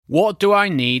What do I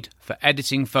need for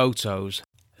editing photos?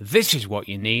 This is what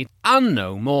you need and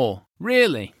no more.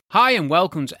 Really. Hi and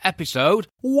welcome to episode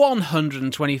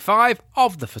 125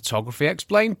 of the Photography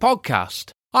Explained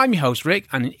podcast. I'm your host Rick,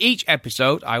 and in each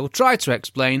episode I will try to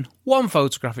explain one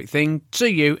photographic thing to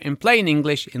you in plain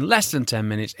English in less than 10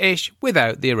 minutes-ish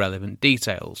without the irrelevant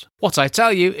details. What I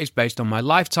tell you is based on my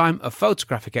lifetime of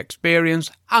photographic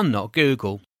experience and not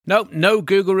Google. Nope, no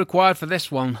Google required for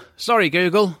this one. Sorry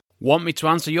Google. Want me to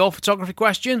answer your photography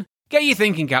question? Get your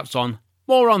thinking caps on.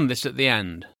 More on this at the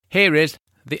end. Here is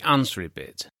the answery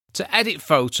bit. To edit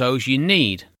photos you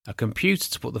need a computer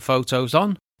to put the photos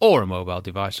on, or a mobile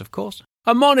device of course.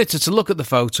 A monitor to look at the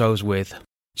photos with.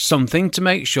 Something to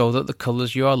make sure that the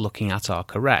colours you are looking at are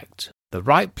correct. The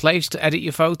right place to edit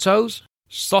your photos.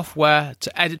 Software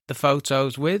to edit the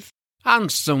photos with.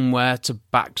 And somewhere to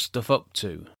back stuff up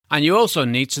to. And you also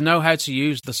need to know how to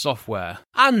use the software.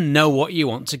 And know what you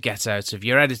want to get out of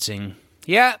your editing.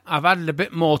 Yeah, I've added a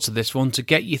bit more to this one to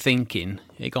get you thinking.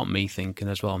 It got me thinking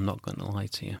as well, I'm not going to lie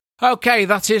to you. Okay,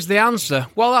 that is the answer.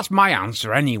 Well, that's my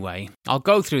answer anyway. I'll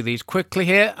go through these quickly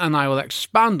here and I will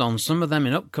expand on some of them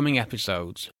in upcoming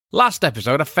episodes. Last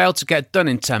episode I failed to get done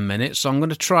in 10 minutes, so I'm going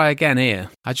to try again here.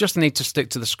 I just need to stick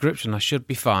to the script and I should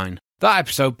be fine. That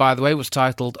episode, by the way, was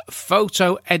titled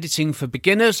Photo Editing for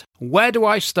Beginners. Where do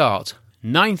I start?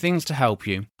 9 things to help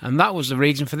you. And that was the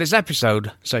reason for this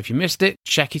episode. So if you missed it,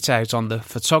 check it out on the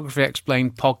Photography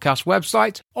Explained podcast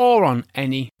website or on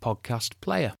any podcast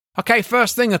player. Okay,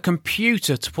 first thing, a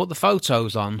computer to put the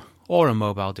photos on, or a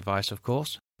mobile device, of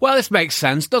course. Well, this makes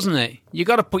sense, doesn't it? You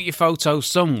got to put your photos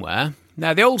somewhere.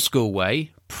 Now, the old school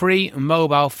way,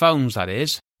 pre-mobile phones that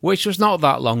is, which was not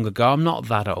that long ago, I'm not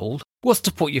that old, was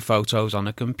to put your photos on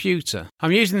a computer.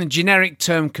 I'm using the generic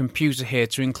term computer here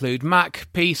to include Mac,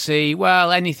 PC,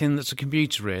 well, anything that's a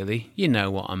computer really, you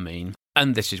know what I mean.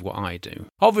 And this is what I do.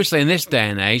 Obviously, in this day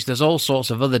and age, there's all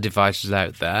sorts of other devices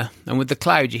out there, and with the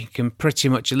cloud, you can pretty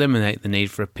much eliminate the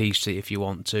need for a PC if you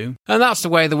want to. And that's the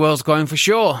way the world's going for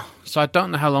sure. So I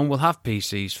don't know how long we'll have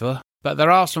PCs for, but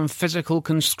there are some physical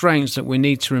constraints that we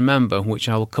need to remember, which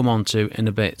I will come on to in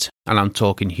a bit. And I'm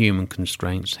talking human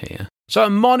constraints here. So a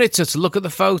monitor to look at the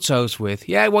photos with.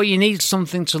 Yeah, well, you need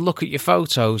something to look at your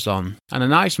photos on. And a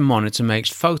nice monitor makes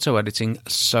photo editing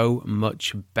so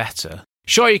much better.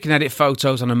 Sure, you can edit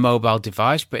photos on a mobile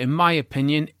device, but in my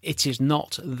opinion, it is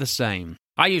not the same.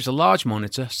 I use a large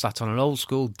monitor sat on an old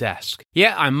school desk.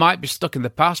 Yeah, I might be stuck in the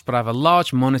past, but I have a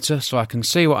large monitor so I can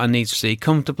see what I need to see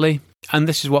comfortably. And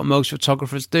this is what most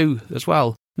photographers do as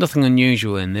well. Nothing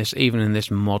unusual in this, even in this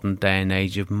modern day and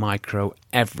age of micro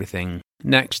everything.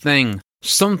 Next thing,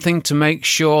 something to make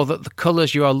sure that the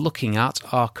colours you are looking at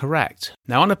are correct.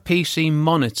 Now on a PC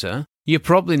monitor, you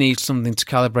probably need something to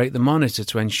calibrate the monitor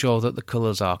to ensure that the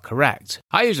colours are correct.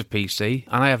 I use a PC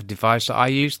and I have a device that I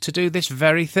use to do this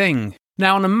very thing.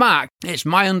 Now on a Mac, it's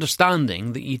my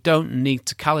understanding that you don't need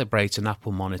to calibrate an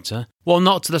Apple monitor. Well,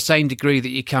 not to the same degree that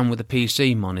you can with a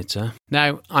PC monitor.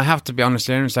 Now, I have to be honest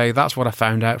here and say that's what I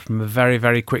found out from a very,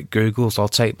 very quick Google, so I'll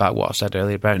take back what I said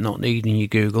earlier about not needing you,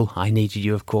 Google. I needed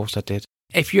you, of course I did.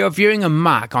 If you're viewing a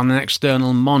Mac on an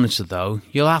external monitor, though,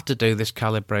 you'll have to do this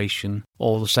calibration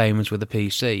all the same as with a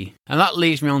PC. And that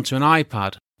leads me on to an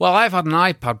iPad. Well, I've had an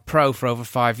iPad Pro for over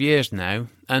 5 years now,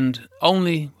 and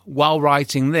only while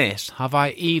writing this have I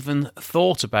even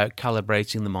thought about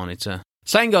calibrating the monitor.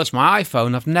 Same goes to my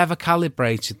iPhone, I've never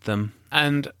calibrated them,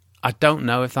 and I don't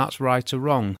know if that's right or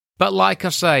wrong. But like I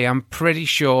say, I'm pretty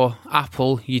sure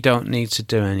Apple, you don't need to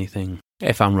do anything.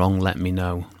 If I'm wrong, let me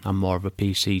know. I'm more of a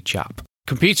PC chap.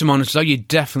 Computer monitors, though, you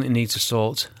definitely need to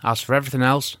sort. As for everything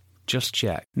else, just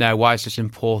check. Now, why is this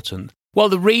important? Well,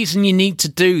 the reason you need to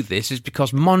do this is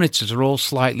because monitors are all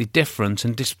slightly different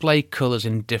and display colours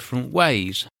in different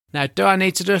ways. Now, do I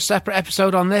need to do a separate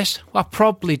episode on this? Well, I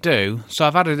probably do, so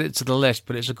I've added it to the list,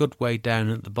 but it's a good way down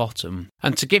at the bottom.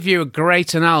 And to give you a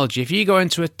great analogy, if you go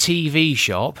into a TV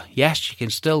shop, yes, you can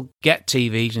still get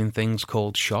TVs in things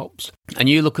called shops, and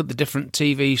you look at the different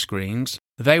TV screens,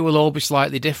 they will all be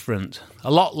slightly different.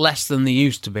 A lot less than they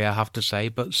used to be, I have to say,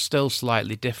 but still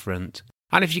slightly different.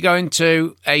 And if you go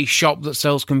into a shop that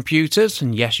sells computers,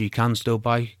 and yes, you can still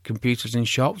buy computers in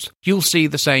shops, you'll see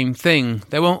the same thing.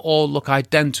 They won't all look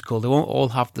identical. They won't all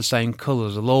have the same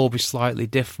colours. They'll all be slightly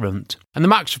different. And the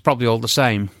Macs are probably all the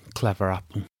same. Clever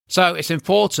Apple. So it's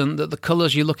important that the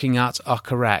colours you're looking at are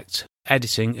correct.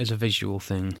 Editing is a visual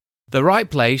thing. The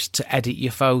right place to edit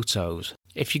your photos.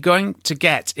 If you're going to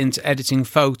get into editing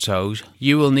photos,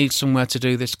 you will need somewhere to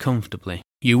do this comfortably.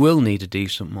 You will need a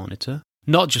decent monitor.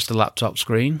 Not just a laptop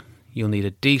screen, you'll need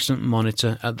a decent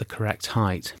monitor at the correct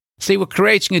height. See, we're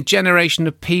creating a generation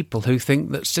of people who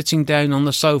think that sitting down on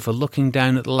the sofa looking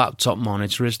down at the laptop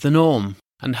monitor is the norm.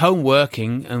 And home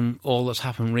working and all that's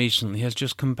happened recently has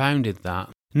just compounded that.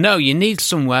 No, you need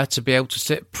somewhere to be able to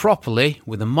sit properly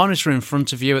with a monitor in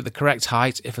front of you at the correct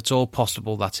height, if at all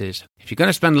possible, that is. If you're going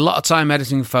to spend a lot of time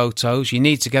editing photos, you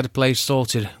need to get a place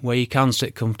sorted where you can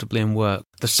sit comfortably and work.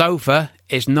 The sofa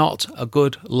is not a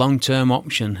good long-term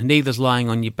option, neither's lying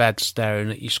on your bed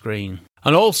staring at your screen.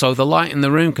 And also, the light in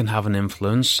the room can have an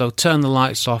influence, so turn the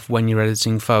lights off when you're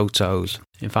editing photos.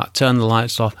 In fact, turn the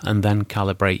lights off and then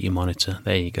calibrate your monitor.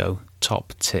 There you go.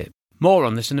 Top tip. More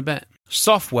on this in a bit.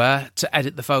 Software to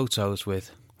edit the photos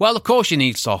with. Well, of course you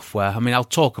need software. I mean, I'll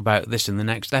talk about this in the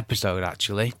next episode,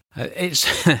 actually.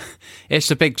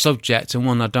 It's a big subject and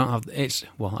one I don't have...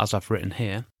 as I've written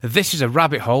here. This is a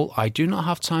rabbit hole I do not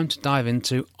have time to dive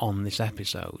into on this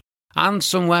episode. And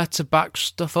somewhere to back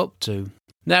stuff up to.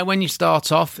 Now, when you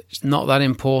start off, it's not that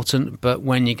important, but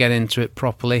when you get into it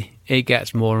properly, it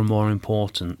gets more and more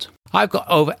important. I've got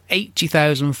over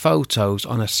 80,000 photos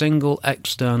on a single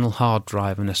external hard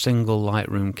drive in a single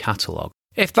Lightroom catalogue.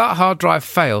 If that hard drive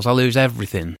fails, I lose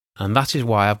everything, and that is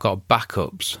why I've got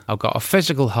backups. I've got a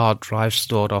physical hard drive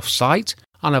stored off-site,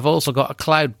 and I've also got a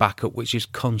cloud backup which is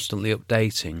constantly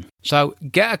updating. So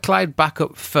get a cloud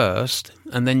backup first,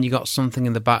 and then you got something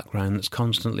in the background that's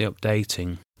constantly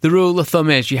updating. The rule of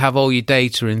thumb is you have all your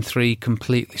data in 3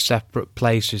 completely separate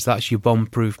places. That's your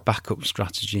bomb-proof backup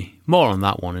strategy. More on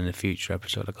that one in a future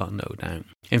episode, I got no doubt.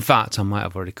 In fact, I might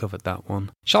have already covered that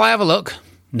one. Shall I have a look?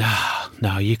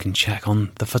 No, you can check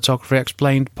on the Photography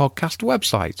Explained podcast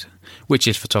website, which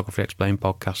is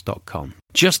photographyexplainedpodcast.com.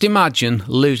 Just imagine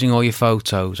losing all your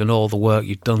photos and all the work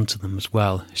you've done to them as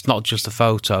well. It's not just the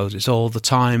photos, it's all the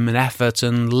time and effort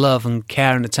and love and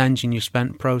care and attention you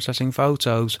spent processing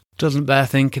photos. Doesn't bear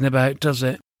thinking about, does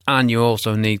it? And you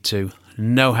also need to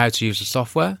know how to use the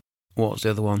software. What's the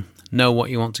other one? Know what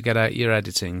you want to get out of your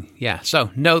editing. Yeah,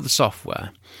 so know the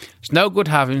software. It's no good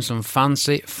having some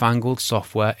fancy, fangled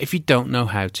software if you don't know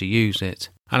how to use it.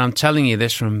 And I'm telling you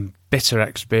this from bitter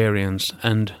experience,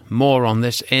 and more on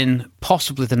this in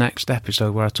possibly the next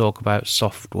episode where I talk about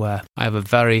software. I have a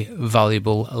very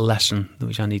valuable lesson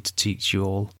which I need to teach you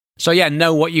all. So yeah,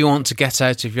 know what you want to get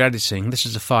out of your editing. This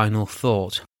is a final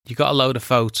thought. You've got a load of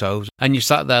photos and you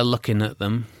sat there looking at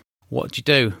them. What do you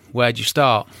do? Where do you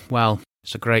start? Well,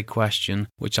 it's a great question,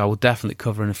 which I will definitely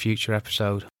cover in a future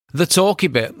episode. The talky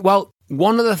bit. Well,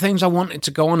 one of the things I wanted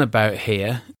to go on about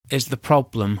here is the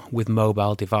problem with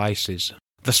mobile devices.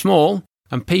 They're small,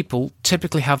 and people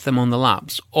typically have them on the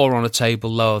laps or on a table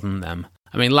lower than them.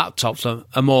 I mean, laptops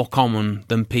are more common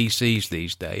than PCs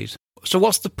these days. So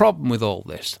what's the problem with all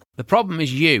this? The problem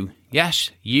is you. Yes,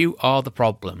 you are the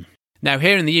problem. Now,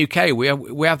 here in the UK,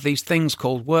 we have these things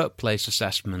called workplace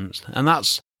assessments, and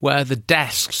that's where the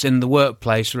desks in the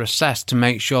workplace are assessed to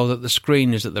make sure that the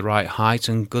screen is at the right height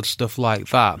and good stuff like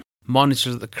that.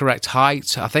 Monitors at the correct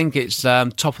height. I think it's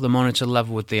top of the monitor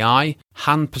level with the eye.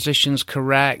 Hand position's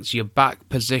correct, your back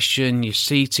position, your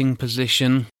seating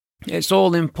position. It's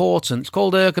all important. It's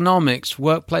called ergonomics,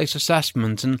 workplace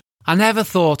assessment, and I never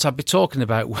thought I'd be talking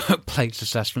about workplace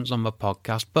assessments on my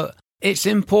podcast, but it's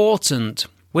important.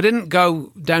 We didn't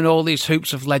go down all these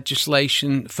hoops of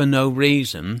legislation for no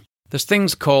reason. There's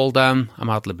things called, I'm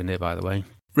ad-libbing here by the way,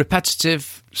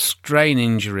 repetitive strain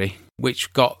injury,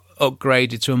 which got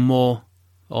upgraded to a more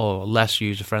or less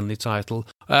user-friendly title,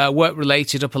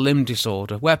 work-related upper limb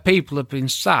disorder, where people have been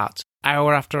sat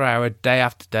hour after hour, day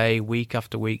after day, week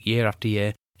after week, year after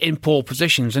year, in poor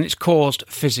positions, and it's caused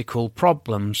physical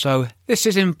problems. So this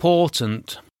is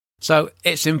important. So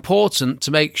it's important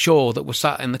to make sure that we're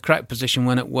sat in the correct position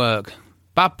when at work.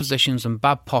 Bad positions and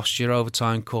bad posture over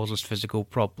time causes physical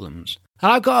problems.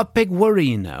 And I've got a big worry,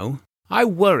 you know. I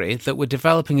worry that we're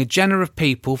developing a genre of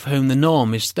people for whom the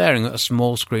norm is staring at a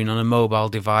small screen on a mobile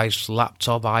device,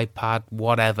 laptop, iPad,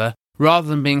 whatever, rather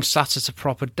than being sat at a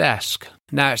proper desk.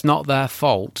 Now, it's not their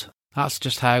fault. That's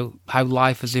just how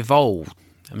life has evolved.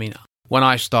 I mean, when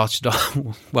I started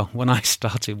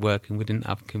working, we didn't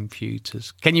have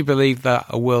computers. Can you believe that?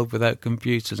 A world without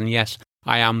computers? And yes,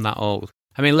 I am that old.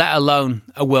 I mean, let alone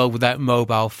a world without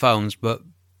mobile phones, but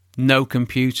no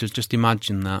computers, just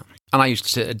imagine that. And I used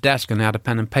to sit at a desk and I had a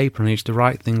pen and paper and I used to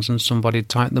write things and somebody would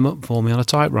type them up for me on a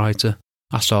typewriter.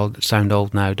 I sound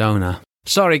old now, don't I?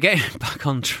 Sorry, getting back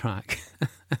on track.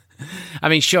 I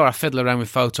mean, sure, I fiddle around with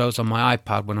photos on my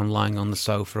iPad when I'm lying on the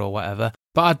sofa or whatever,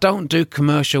 but I don't do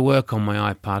commercial work on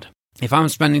my iPad. If I'm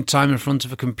spending time in front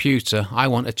of a computer, I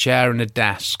want a chair and a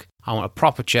desk. I want a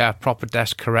proper chair, proper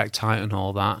desk, correct height and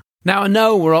all that. Now, I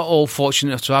know we're all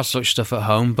fortunate enough to have such stuff at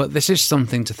home, but this is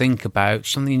something to think about,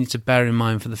 something you need to bear in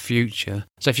mind for the future.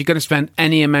 So if you're going to spend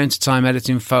any amount of time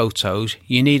editing photos,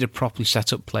 you need a properly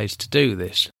set up place to do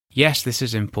this. Yes, this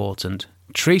is important.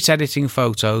 Treat editing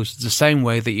photos the same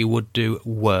way that you would do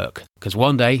work, because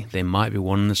one day they might be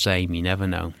one and the same, you never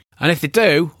know. And if they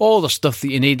do, all the stuff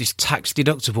that you need is tax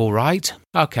deductible, right?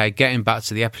 Okay, getting back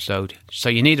to the episode. So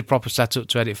you need a proper setup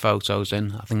to edit photos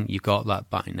in. I think you've got that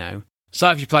by now. So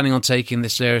if you're planning on taking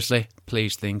this seriously,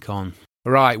 please think on.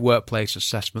 Right, workplace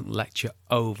assessment lecture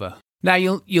over. Now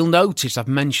you'll notice I've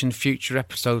mentioned future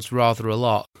episodes rather a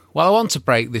lot. Well, I want to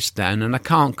break this down, and I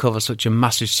can't cover such a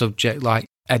massive subject like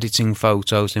editing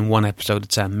photos in one episode of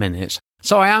 10 minutes.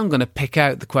 So I am going to pick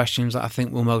out the questions that I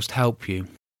think will most help you.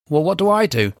 Well, what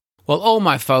do? Well, all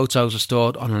my photos are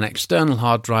stored on an external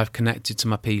hard drive connected to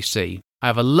my PC. I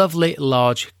have a lovely,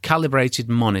 large, calibrated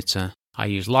monitor. I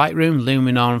use Lightroom,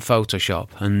 Luminar and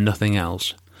Photoshop and nothing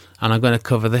else. And I'm going to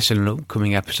cover this in an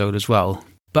upcoming episode as well.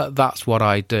 But that's what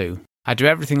I do. I do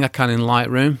everything I can in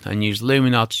Lightroom and use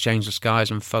Luminar to change the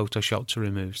skies and Photoshop to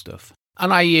remove stuff.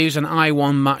 And I use an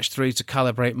i1 Match 3 to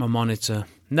calibrate my monitor.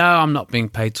 No, I'm not being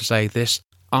paid to say this.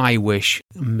 I wish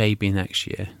maybe next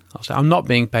year. I'm not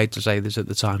being paid to say this at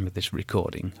the time of this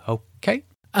recording. Okay?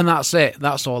 And that's it.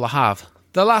 That's all I have.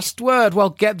 The last word, well,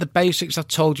 get the basics I've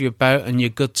told you about and you're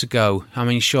good to go. I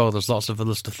mean, sure, there's lots of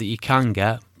other stuff that you can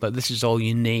get, but this is all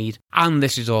you need, and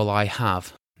this is all I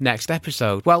have. Next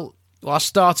episode. Well, I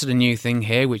started a new thing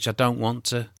here, which I don't want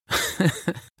to...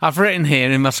 I've written here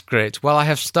in my script, well, I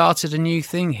have started a new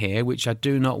thing here, which I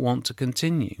do not want to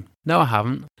continue. No, I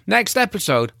haven't. Next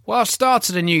episode. Well, I've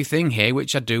started a new thing here,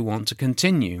 which I do want to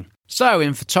continue. So,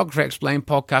 in Photography Explained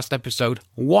podcast episode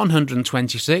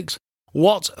 126...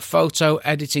 what photo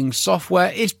editing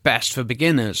software is best for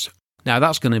beginners? Now,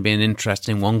 that's going to be an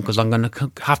interesting one because I'm going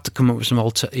to have to come up with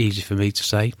some easy for me to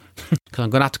say, because I'm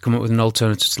going to have to come up with an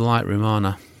alternative to Lightroom, aren't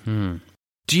I?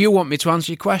 Do you want me to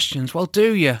answer your questions? Well,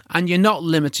 do you? And you're not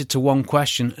limited to one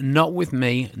question, not with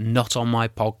me, not on my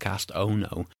podcast, oh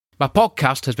no. My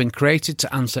podcast has been created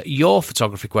to answer your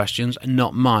photography questions,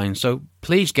 not mine, so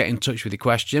please get in touch with your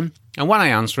question, and when I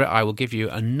answer it, I will give you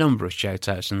a number of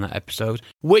shout-outs in that episode,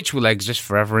 which will exist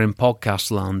forever in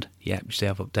podcast land. Yep, you see,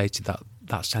 I've updated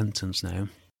that sentence now.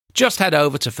 Just head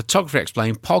over to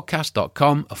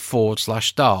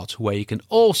photographyexplainedpodcast.com/start, where you can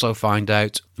also find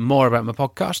out more about my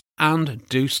podcast and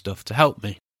do stuff to help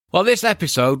me. Well, this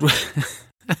episode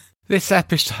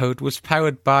was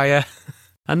powered by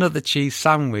another cheese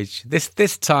sandwich.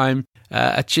 This time,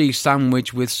 a cheese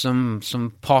sandwich with some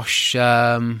posh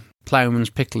Ploughman's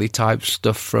Pickly type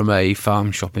stuff from a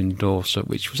farm shop in Dorset,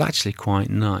 which was actually quite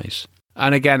nice.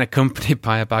 And again, accompanied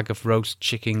by a bag of roast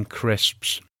chicken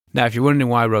crisps. Now, if you're wondering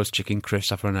why roast chicken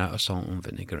crisps, I've run out of salt and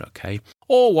vinegar, okay?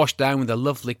 All washed down with a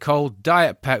lovely cold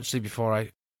Diet Pepsi before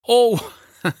I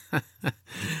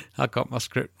got my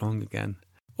script wrong again.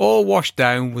 All washed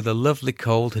down with a lovely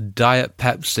cold Diet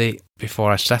Pepsi before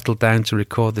I settled down to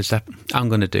record this I'm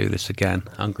going to do this again.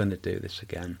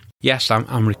 Yes,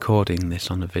 I'm recording this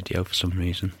on a video for some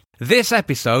reason. This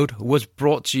episode was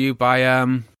brought to you by,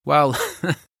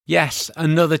 yes,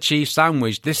 another cheese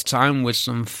sandwich, this time with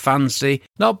some fancy,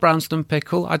 not Branston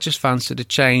pickle, I just fancied a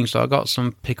change, so I got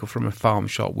some pickle from a farm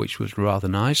shop, which was rather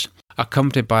nice,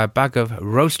 accompanied by a bag of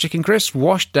roast chicken crisps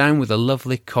washed down with a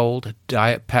lovely cold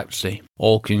Diet Pepsi,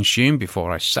 all consumed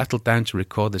before I settled down to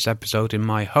record this episode in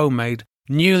my homemade,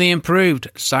 newly improved,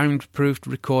 soundproofed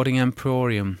recording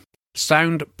emporium.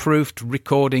 Soundproofed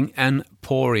recording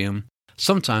emporium.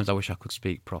 Sometimes I wish I could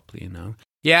speak properly, you know.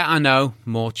 Yeah, I know,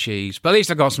 more cheese, but at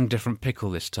least I got some different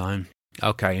pickle this time.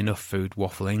 Okay, enough food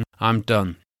waffling. I'm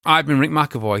done. I've been Rick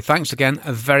McAvoy. Thanks again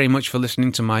very much for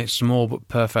listening to my small but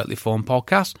perfectly formed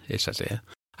podcast, it says here,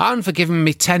 and for giving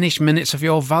me 10-ish minutes of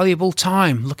your valuable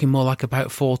time, looking more like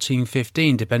about 14,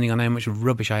 15, depending on how much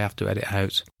rubbish I have to edit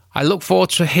out. I look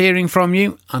forward to hearing from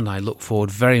you, and I look forward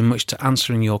very much to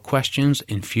answering your questions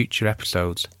in future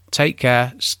episodes. Take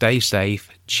care, stay safe,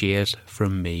 cheers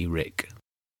from me, Rick.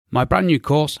 My brand new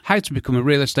course, How to Become a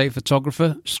Real Estate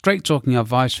Photographer, straight talking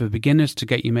advice for beginners to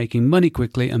get you making money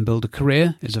quickly and build a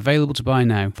career, is available to buy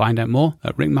now. Find out more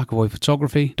at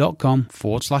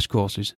rickmcavoyphotography.com/courses.